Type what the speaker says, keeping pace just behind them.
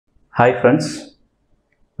Hi friends,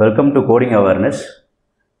 welcome to Coding Awareness.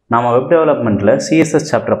 நாம web developmentல CSS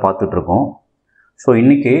chapter பார்த்துட்டு இருக்கோம். ஸோ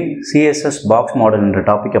இன்னைக்கு CSS Box Model என்ற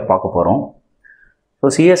டாப்பிக்கை பார்க்க போகிறோம். ஸோ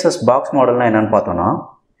CSS Box Modelனா என்னன்னு பார்த்தோன்னா,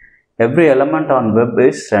 every element on web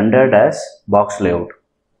is rendered as box layout.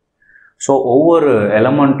 So ஒவ்வொரு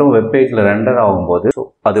எலமெண்ட்டும் வெப் பேஜில் ரெண்டர் ஆகும்போது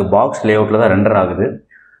அது பாக்ஸ் லேஅவுட்டில் தான் ரெண்டர் ஆகுது.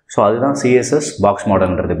 ஸோ அதுதான் CSS Box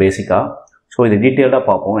Modelன்றது பேசிக்காக. ஸோ இது டீட்டெயில்டாக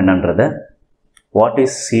பார்ப்போம் என்னன்றதை. What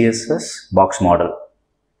is CSS Box Model?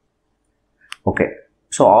 Okay,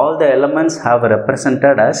 so all the elements have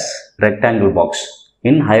represented as rectangle box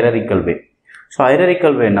in hierarchical way. So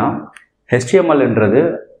hierarchical way na HTML என்றது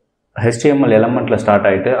HTML elementல ஸ்டார்ட்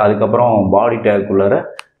ஆயிட்டு அதுக்கப்புறம் பாடி டேக்குள்ளர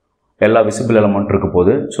எல்லா விசிபிள் எலமெண்ட் இருக்க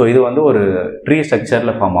போகுது. ஸோ இது வந்து ஒரு ட்ரீ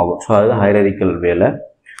ஸ்ட்ரக்சரில் ஃபார்ம் ஆகும். ஸோ அது ஹைரார்க்கிக்கல் வேல.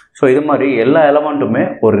 ஸோ இது மாதிரி எல்லா எலமெண்ட்டுமே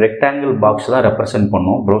ஒரு ரெக்டாங்கிள் பாக்ஸ் தான் ரெப்ரசென்ட்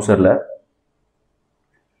பண்ணும் ப்ரௌசரில்.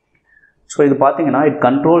 ஸோ இது பார்த்தீங்கன்னா it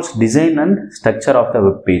controls design and structure of the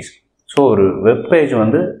web page. So ஒரு வெப் பேஜ்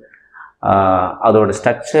வந்து அதோட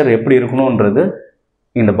ஸ்ட்ரக்சர் எப்படி இருக்கணுன்றது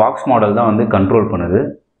இந்த பாக்ஸ் மாடல் தான் வந்து கண்ட்ரோல் பண்ணுது.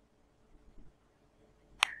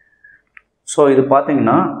 ஸோ இது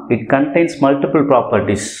பார்த்தீங்கன்னா it contains multiple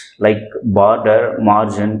properties like border,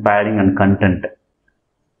 margin, padding and content.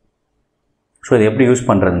 So இது எப்படி யூஸ்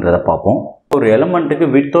பண்ணுறதுன்றதை பார்ப்போம். ஒரு எலமெண்ட்டுக்கு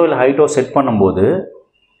விட்த்தோ இல்லை ஹைட்டோ செட் பண்ணும்போது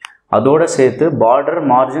அதோடு சேர்த்து பார்டர்,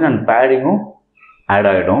 மார்ஜின் அண்ட் பேடிங்கும் ஆட்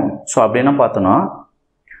ஆகிடும். ஸோ அப்படின்னா பார்த்தோன்னா,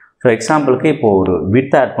 ஸோ எக்ஸாம்பிளுக்கு இப்போது ஒரு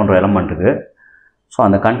விட்த் ஆட் பண்ணுற எலமெண்ட்டுக்கு ஸோ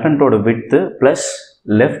அந்த கண்டென்ட்டோட width plus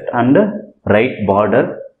left and right border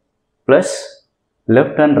plus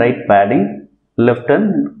left and right padding, left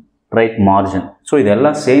and right margin. So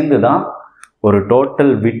இதெல்லாம் சேர்ந்து தான் ஒரு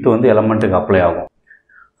டோட்டல் விட்த் வந்து எலமெண்ட்டுக்கு அப்ளை ஆகும்.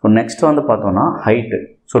 ஸோ நெக்ஸ்ட் வந்து பார்த்தோன்னா ஹைட்டு.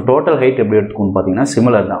 ஸோ டோட்டல் ஹைட் எப்படி எடுத்துக்கணும்னு பார்த்தீங்கன்னா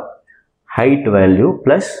சிமிலர் தான். Height value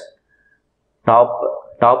plus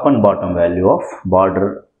top and bottom value of border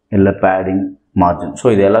இல்லை பேடிங், மார்ஜின். ஸோ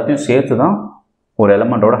இது எல்லாத்தையும் சேர்த்து தான் ஒரு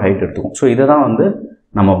எலமெண்ட்டோட ஹைட் எடுத்துக்கும். ஸோ இதை தான் வந்து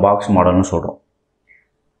நம்ம பாக்ஸ் மாடல்னு சொல்கிறோம்.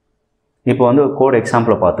 இப்போ வந்து கோட்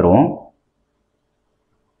எக்ஸாம்பிளை பார்த்துருவோம்.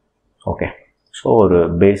 ஓகே, ஸோ ஒரு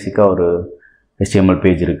பேசிக்காக ஒரு HTML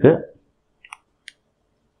பேஜ் இருக்குது.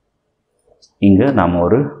 இங்கே நம்ம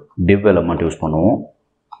ஒரு div எலமெண்ட் யூஸ் பண்ணுவோம்.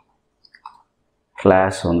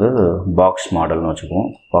 கிளாஸ் வந்து பாக்ஸ் மாடல்னு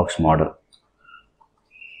வச்சுக்குவோம். Box model.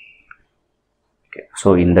 ஓகே, ஸோ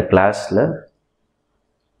இந்த கிளாஸில்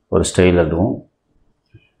ஒரு ஸ்டைல் எழுதுவோம்.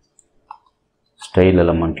 Style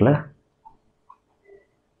எலமெண்ட்டில்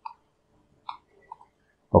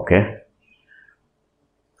okay.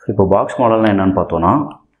 இப்போ பாக்ஸ் மாடல்னால் என்னென்னு பார்த்தோன்னா,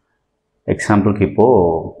 எக்ஸாம்பிளுக்கு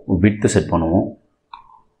இப்போது விட்த்து செட் பண்ணுவோம்.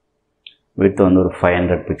 விட்த்து வந்து ஒரு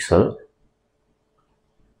 500 பிக்சல்,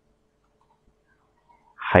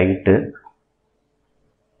 ஹைட்டு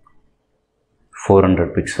 400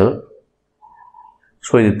 பிக்சல்.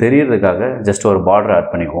 ஸோ இது தெரியறதுக்காக ஜஸ்ட் ஒரு பார்டர் ஆட்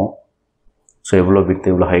பண்ணிக்குவோம். ஸோ எவ்வளோ விட்த்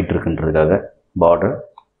எவ்வளோ height இருக்குன்றதுக்காக border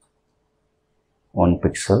 1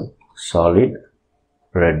 pixel, solid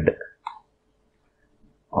red.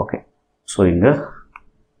 Okay, so இங்கே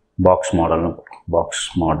பாக்ஸ் மாடல்னு பாக்ஸ்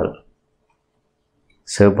மாடல்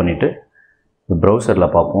சேவ் பண்ணிவிட்டு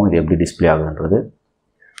ப்ரௌசரில் பார்ப்போம் இது எப்படி டிஸ்பிளே ஆகுதுன்றது.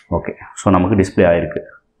 ஓகே, ஸோ நமக்கு டிஸ்பிளே ஆகிருக்கு.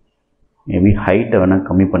 மேபி ஹைட்டை வேணால்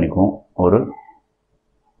கம்மி பண்ணிக்குவோம். ஒரு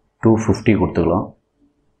 250 கொடுத்துக்கலாம்.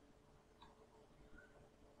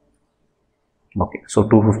 ஓகே, ஸோ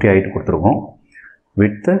 250 ஹைட் கொடுத்துருக்கோம்.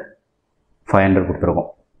 விட்த்து 500 கொடுத்துருக்கோம்.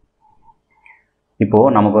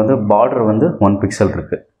 இப்போது நமக்கு வந்து பார்டர் வந்து 1 பிக்சல்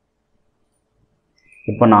இருக்குது.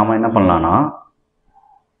 இப்போ நாம் என்ன பண்ணலான்னா,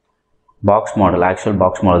 box model actual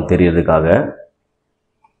box model தெரியறதுக்காக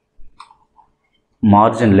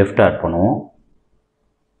margin left add பண்ணுவோம்.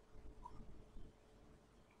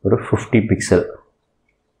 ஒரு 50 பிக்சல்.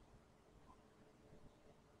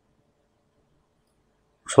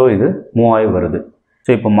 ஸோ இது மூவ் ஆகி வருது. ஸோ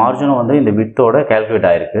இப்போ மார்ஜினும் வந்து இந்த விட்டோட கேல்குலேட்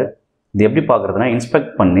ஆகிருக்கு. இது எப்படி பார்க்குறதுனா,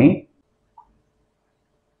 இன்ஸ்பெக்ட் பண்ணி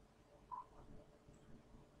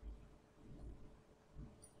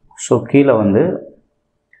ஸோ கீழே வந்து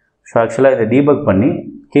ஸோ ஆக்சுவலாக இதை டீபக் பண்ணி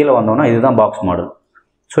கீழே வந்தோன்னா இதுதான் பாக்ஸ் மாடல்.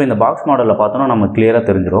 ஸோ இந்த பாக்ஸ் மாடலில் பார்த்தோன்னா நம்ம கிளியராக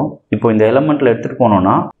தெரிஞ்சிடும். இப்போ இந்த எலமெண்ட்டில் எடுத்துகிட்டு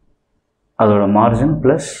போனோன்னா அதோட மார்ஜின்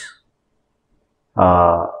ப்ளஸ்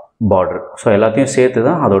பார்டர், ஸோ எல்லாத்தையும் சேர்த்து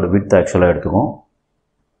தான் அதோட விட்த் ஆக்சுவலாக எடுத்துக்கும்.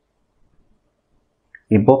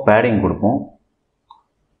 இப்போது பேடிங் கொடுப்போம்.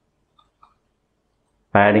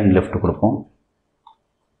 பேடிங் லெஃப்ட் கொடுப்போம்.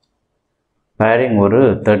 பேடிங் ஒரு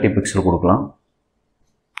 30 பிக்சல் கொடுக்கலாம்.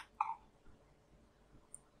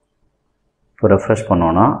 இப்போ ரெஃப்ரெஷ்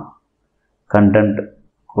பண்ணோன்னா கண்டென்ட்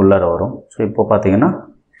உள்ளார வரும். ஸோ இப்போ பார்த்தீங்கன்னா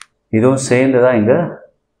இதுவும் சேர்ந்து தான் இங்கே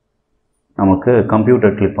நமக்கு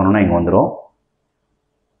கம்ப்யூட்டர் கிளிக் பண்ணோன்னா இங்கே வந்துடும்.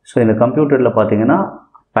 ஸோ இந்த கம்ப்யூட்டரில் பார்த்தீங்கன்னா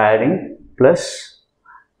பேடிங் ப்ளஸ்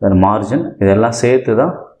மார்ஜின் இதெல்லாம் சேர்த்து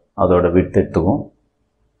தான் அதோட விட்த் எடுத்துக்கும்.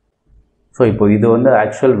 ஸோ இப்போ இது வந்து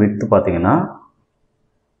ஆக்சுவல் விட்த் பார்த்தீங்கன்னா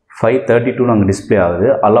 532 அங்கே டிஸ்பிளே ஆகுது.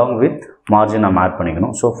 அலாங் வித் மார்ஜின் நம்ம ஆட்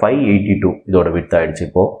பண்ணிக்கணும். ஸோ 582 இதோட விட்த் ஆகிடுச்சு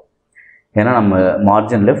இப்போது. ஏன்னா நம்ம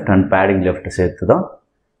margin left and padding left சேர்த்து தான்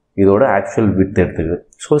இதோட ஆக்சுவல் விட்த் எடுத்துக்குது.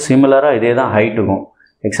 ஸோ சிமிலராக இதே தான் ஹைட்டுக்கும்.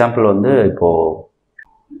 எக்ஸாம்பிள் வந்து இப்போது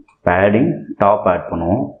பேடிங் டாப் ஆட்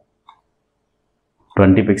பண்ணுவோம்,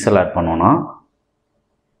 20 பிக்சல் ஆட் பண்ணோன்னா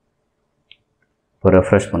இப்போ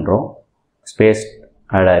ரெஃப்ரெஷ் பண்ணுறோம், ஸ்பேஸ்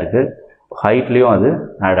ஆட் ஆகிருக்கு, ஹைட்லேயும் அது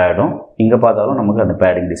ஆட் ஆகிடும். இங்கே பார்த்தாலும் நமக்கு அந்த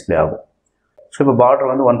பேடிங் டிஸ்பிளே ஆகும். ஸோ இப்போ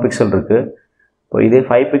பார்டர் வந்து 1 பிக்சல் இருக்குது. இப்போ இதே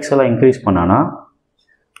 5 பிக்சலாக இன்க்ரீஸ் பண்ணான்னா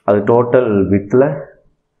அது டோட்டல் வித்தில்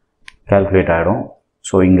கால்குலேட் ஆகிடும்.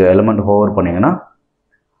 ஸோ இங்கே எலிமெண்ட் ஹோவர் பண்ணிங்கன்னா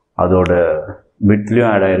அதோட விட்லேயும்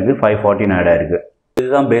ஆட் ஆகிருக்கு, 514 ஆட் ஆகிருக்கு.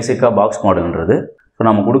 இதுதான் பேசிக்காக பாக்ஸ் மாடல்ன்றது. ஸோ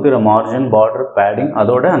நம்ம கொடுக்குற மார்ஜின், பார்டர், பேடிங்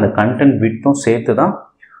அதோட அந்த கண்டென்ட் விட்டும் சேர்த்து தான்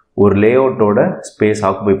ஒரு லேஅவுட்டோட ஸ்பேஸ்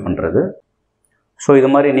ஆக்குபை பண்ணுறது. ஸோ இது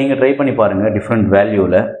மாதிரி நீங்கள் ட்ரை பண்ணி பாருங்கள். டிஃப்ரெண்ட்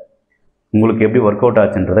வேல்யூவில் உங்களுக்கு எப்படி ஒர்க் அவுட்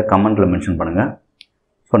ஆச்சுன்றதை கமெண்ட்டில் மென்ஷன் பண்ணுங்கள்.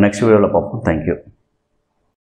 ஸோ நெக்ஸ்ட் வீடியோவில் பார்ப்போம். தேங்க்யூ.